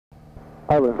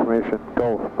Pilot information,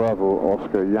 Golf Bravo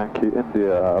Oscar Yankee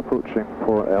India, approaching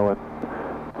Port Ellen,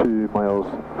 2 miles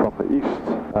from the east.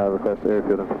 Request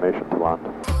airfield information to land.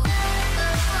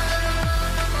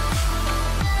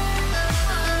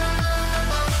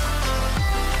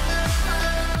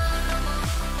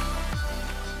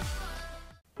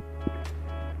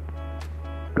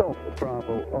 Golf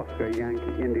Bravo Oscar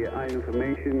Yankee India, I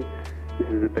information. This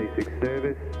is a basic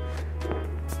service.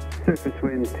 Surface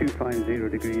wind 250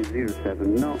 degrees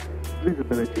 07 knots.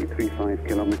 Visibility 35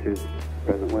 kilometers.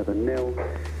 Present weather nil.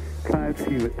 Cloud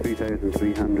few at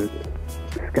 3,300.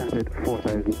 Scattered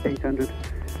 4,800.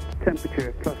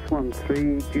 Temperature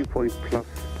 +13. Dew point +10.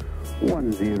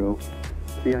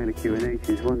 The Islay QNH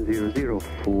is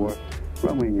 1004.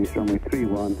 Runway news runway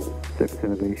 31. Surface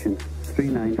elevation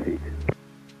 39 feet.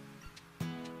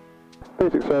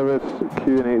 Basic service,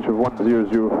 QNH of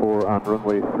 1004 and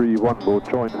runway 31 will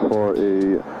join for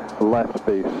a left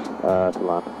base to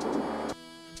land.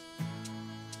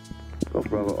 Golf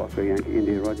Bravo Oscar Yankee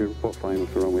India, roger, report final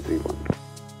for runway 31.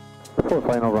 Report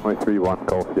final, runway 31,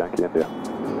 Golf Yankee India.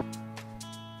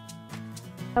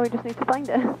 Oh, we just need to find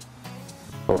it.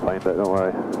 We'll find it, don't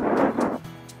worry.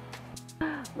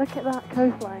 Look at that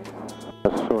coastline.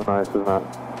 That's so nice, isn't it?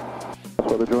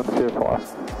 That's what the drone's here for.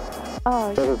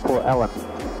 Oh, This is Port Ellen.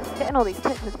 getting all these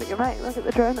pictures, but you're right, look at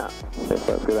the drone up. Okay,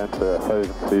 so let's go down to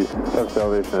 1,000 feet. Surface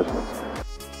elevation is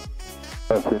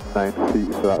 39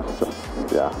 feet, so that's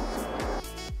just, yeah,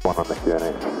 one on the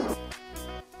QNH.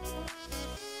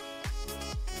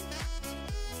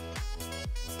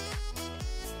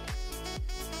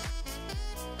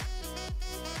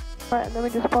 Right, and then we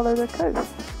just follow the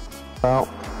coast. Well,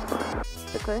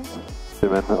 Quickly.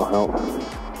 zoom in, that'll help.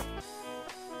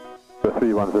 The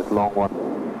 3-1's this long one.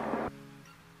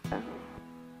 Okay.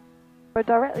 We're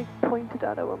directly pointed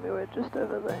at it when we were just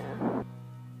over there.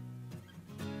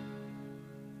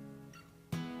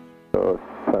 So,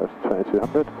 first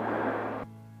 2200.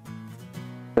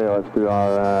 Okay, let's do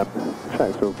our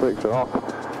check. So, brakes are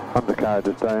off, undercarriage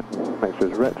is down, mixture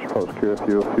is rich, pulse cure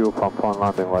fuel, fuel pump on,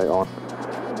 landing light on.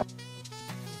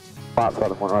 Flaps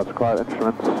out of one right, quiet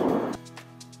instruments.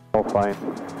 All fine,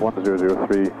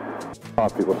 1003.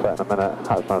 5 people set in a minute,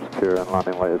 hatch now secure and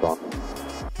landing light is on.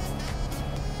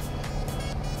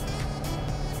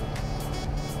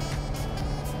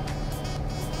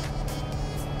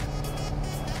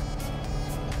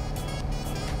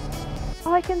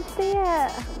 Oh, I can see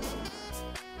it!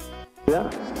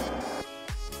 Yeah,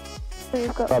 So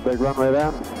you've got... that big runway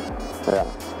there? Yeah.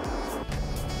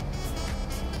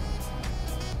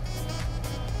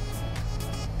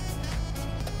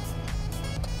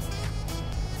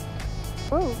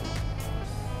 Whoa!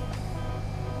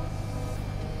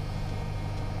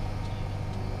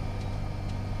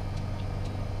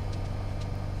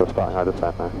 We're starting our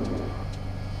descent now. Is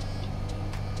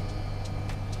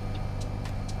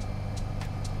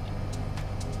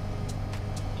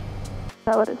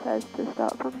that what it says to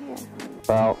start from here?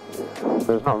 Well,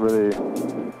 there's not really,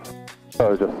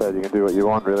 so I just said you can do what you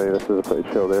want really, this is a pretty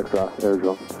chilled aircraft,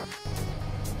 airdrome.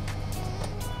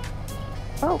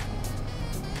 Oh!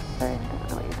 Sorry, I don't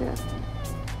know what you're doing.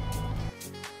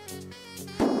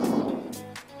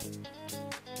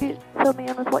 You fill me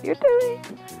in with what you're doing.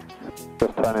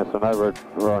 Just turning, so now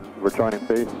we're joining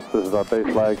base, this is our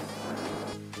base leg.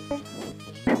 Okay.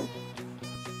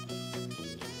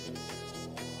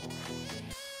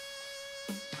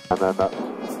 And then that's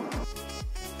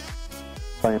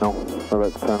final, we're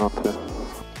about to turn on to.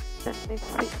 Don't need to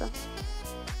speak then.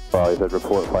 Well, he said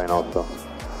report final, so.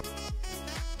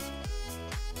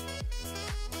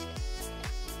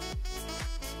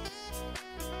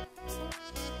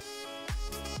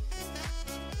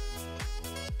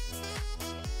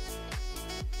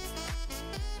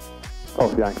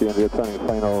 Golf Yankee India, turning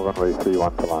final, runway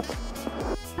 31 to land.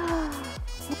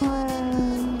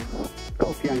 Wow.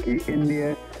 Golf Yankee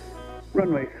India,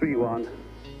 runway 31,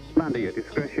 land at your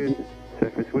discretion,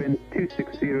 surface wind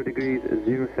 260 degrees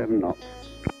 07 knots.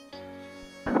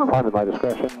 Land at my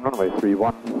discretion, runway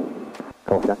 31,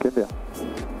 Golf Yankee India.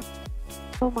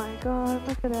 Oh my god,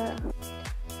 look at it.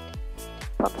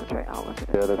 Concentrate, I'll look at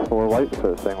it. Yeah, there's 4 lights,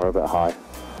 so it's saying we're a bit high.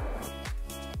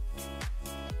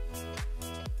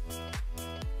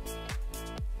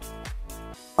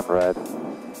 On red.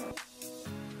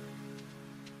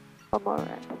 One more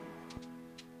red.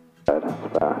 Red,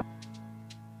 that's better.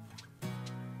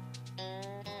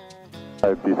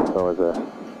 How beautiful is it?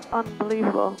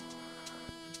 Unbelievable.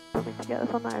 Want me to get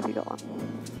this on there? Have you got one?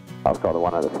 I've got the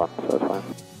one at the front, so it's fine.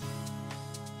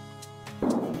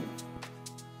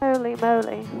 Holy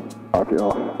moly. Park it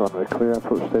off, runway clear,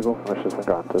 approach stable, permission's been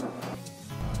granted.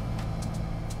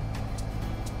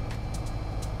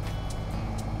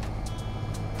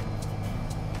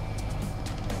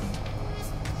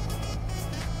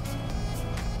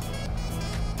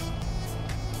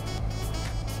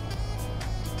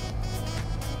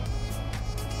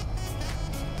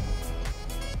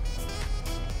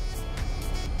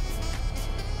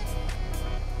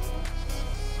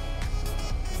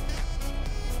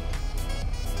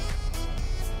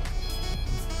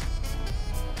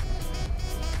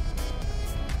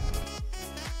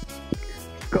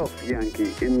 Golf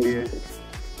Yankee India.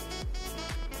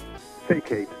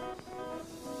 Vacate.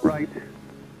 Right.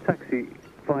 Taxi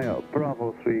via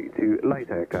Bravo 3 to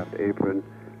light aircraft apron.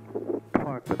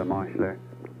 Park with a marshaller.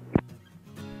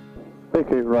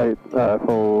 Vacate right,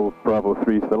 follow Bravo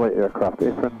 3 to the light aircraft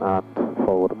apron and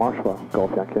follow the marshal,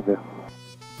 Golf Yankee India.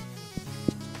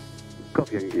 Golf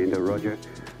Yankee India, roger.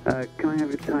 Can I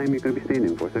have the time you're going to be staying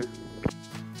in for, sir?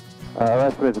 Our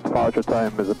estimated departure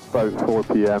time is about 4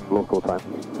 p.m. local time.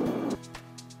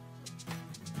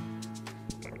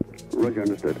 Roger,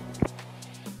 understood.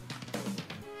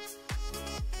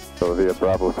 So via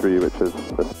Bravo 3, which is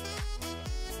this.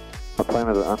 What time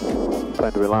is it, Anne?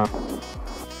 Time do we land?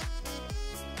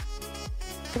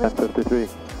 10:53.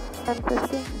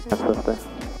 10:50. 10:50.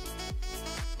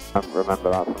 Remember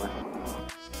that for me.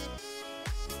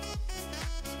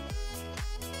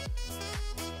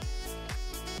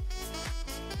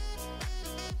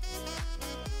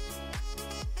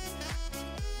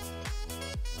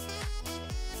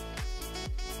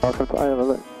 Welcome to Islay,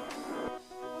 look.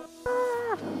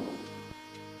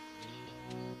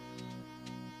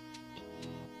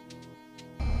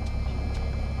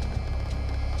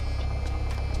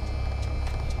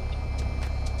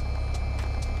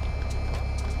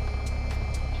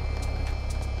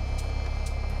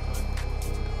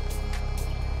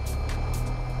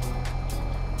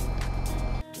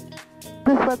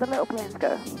 This is where the little planes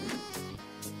go.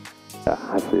 Yeah,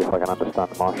 let's see if I can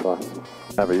understand the marshal.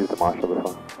 I've never used the marshal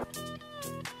before.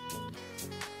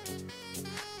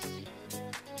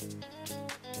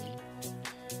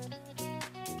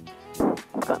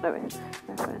 I've got no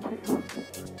phone signal.